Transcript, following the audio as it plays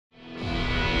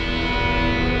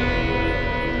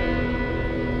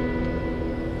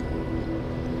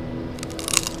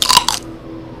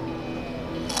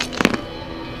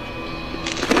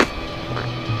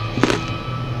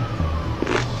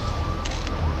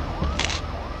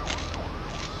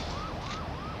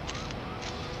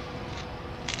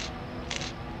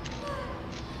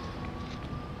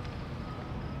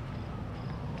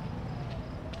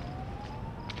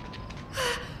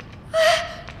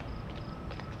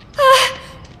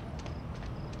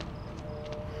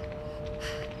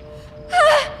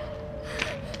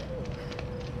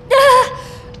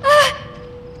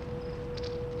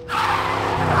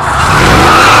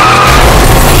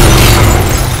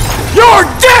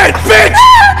dead, bitch!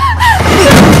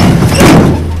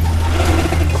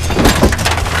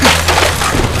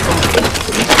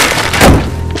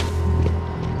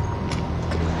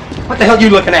 What the hell are you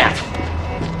looking at?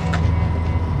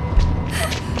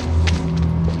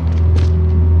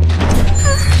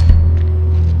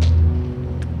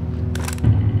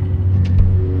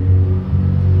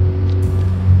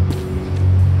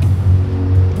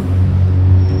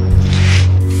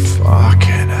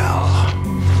 Fucking hell.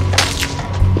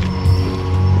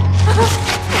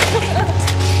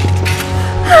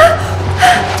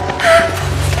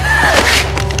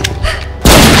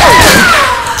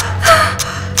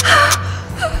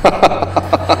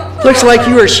 Looks like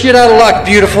you are shit out of luck,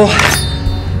 beautiful.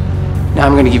 Now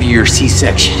I'm gonna give you your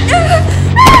C-section. You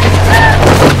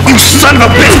son of a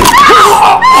bitch!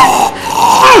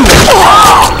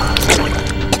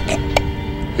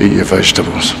 Eat your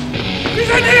vegetables. He's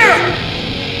in here!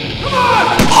 Come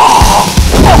on!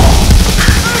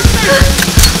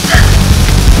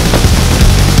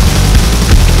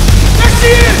 There she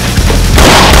is!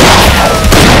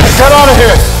 Get out of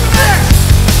here!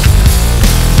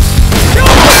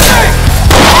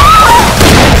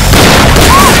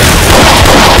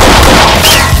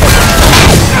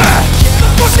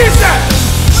 What is that?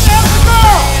 Where's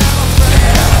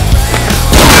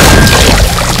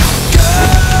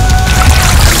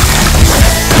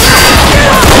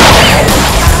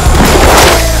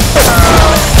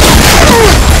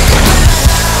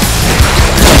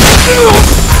the girl?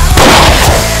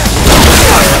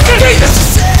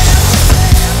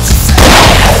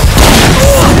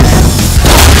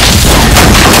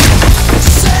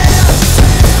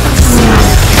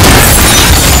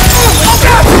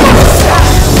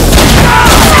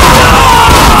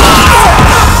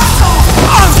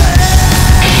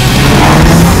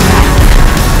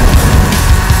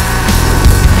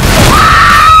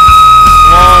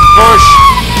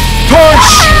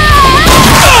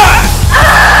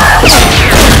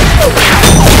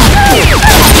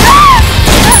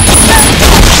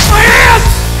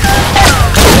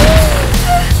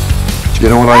 You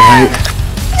know what I hate?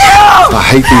 No! I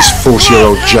hate these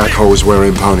 40-year-old jackholes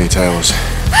wearing ponytails.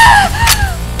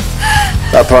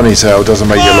 That ponytail doesn't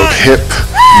make you look hip,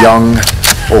 young,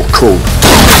 or cool.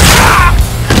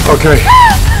 Okay,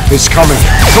 it's coming.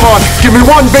 Come on, give me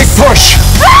one big push!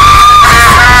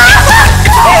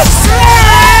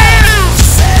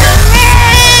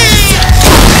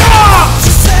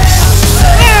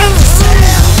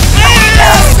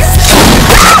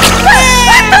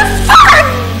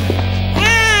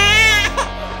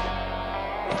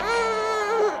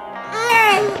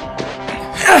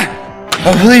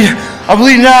 I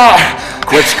bleed now.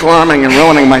 Quit squirming and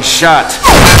ruining my shot.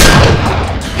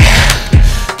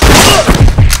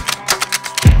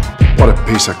 What a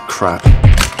piece of crap.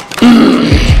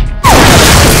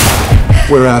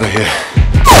 We're out of here.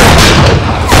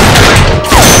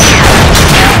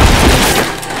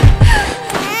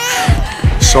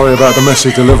 Sorry about the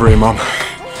messy delivery, Mom.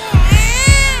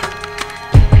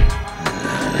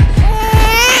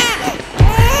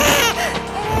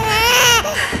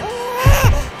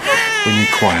 We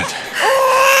need quiet.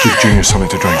 Give Junior something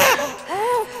to drink.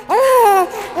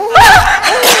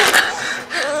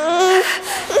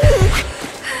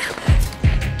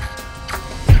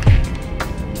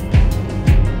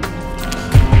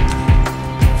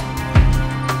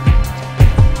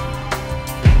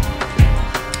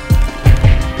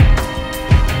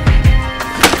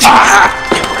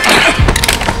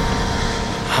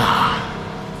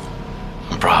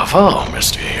 Bravo,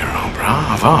 Mr. Hero,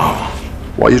 bravo.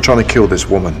 Why are you trying to kill this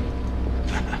woman?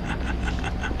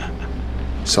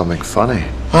 Something funny.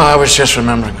 Well, I was just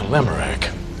remembering a limerick.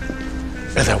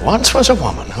 There once was a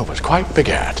woman who was quite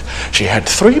begat. She had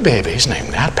 3 babies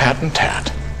named Nat, Pat, and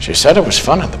Tat. She said it was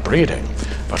fun in the breeding,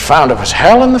 but found it was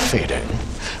hell in the feeding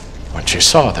when she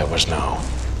saw there was no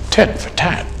tit for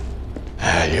tat.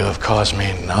 You have caused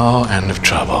me no end of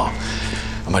trouble,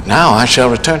 but now I shall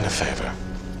return the favor.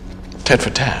 Tit for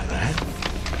tat, right?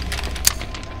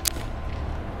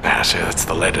 Yeah, see, that's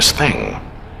the latest thing.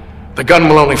 The gun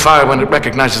will only fire when it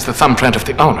recognizes the thumbprint of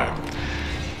the owner.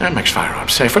 That makes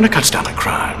firearms safer and it cuts down on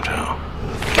crime, too.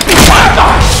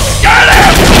 Get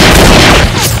him!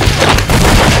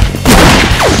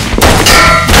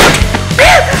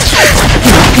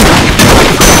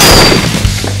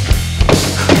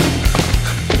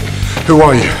 Who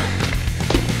are you?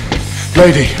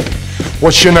 Lady,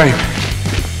 what's your name?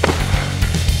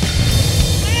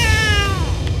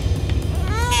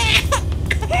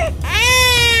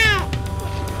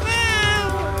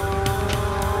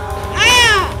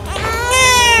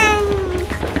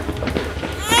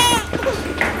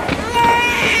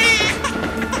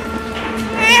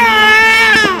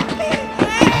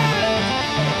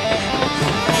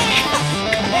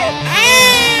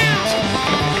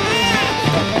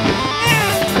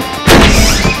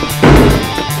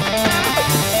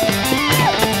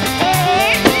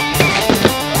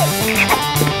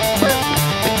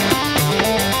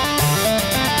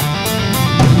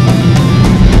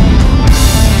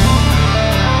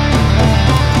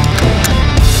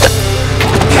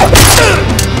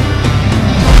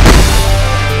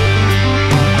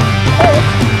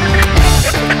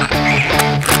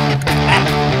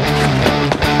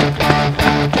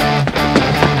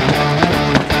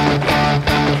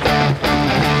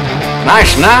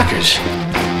 nice knockers.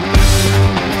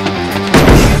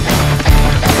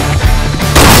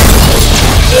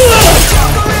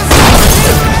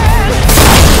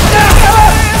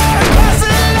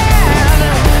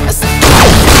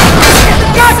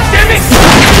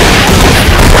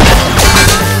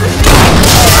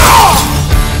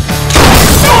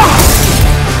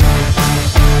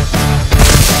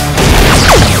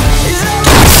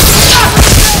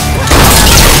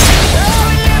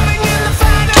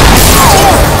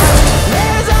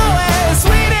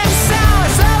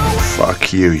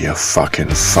 Fuck you, you fucking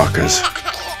fuckers.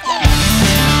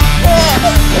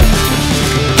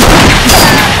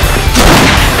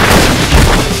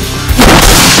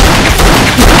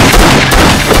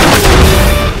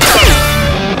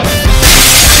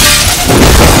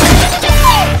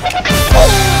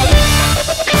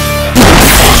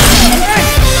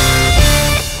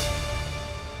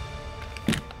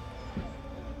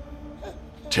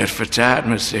 Tit for tat,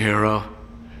 Mr. Hero.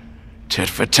 Tit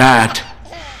for tat.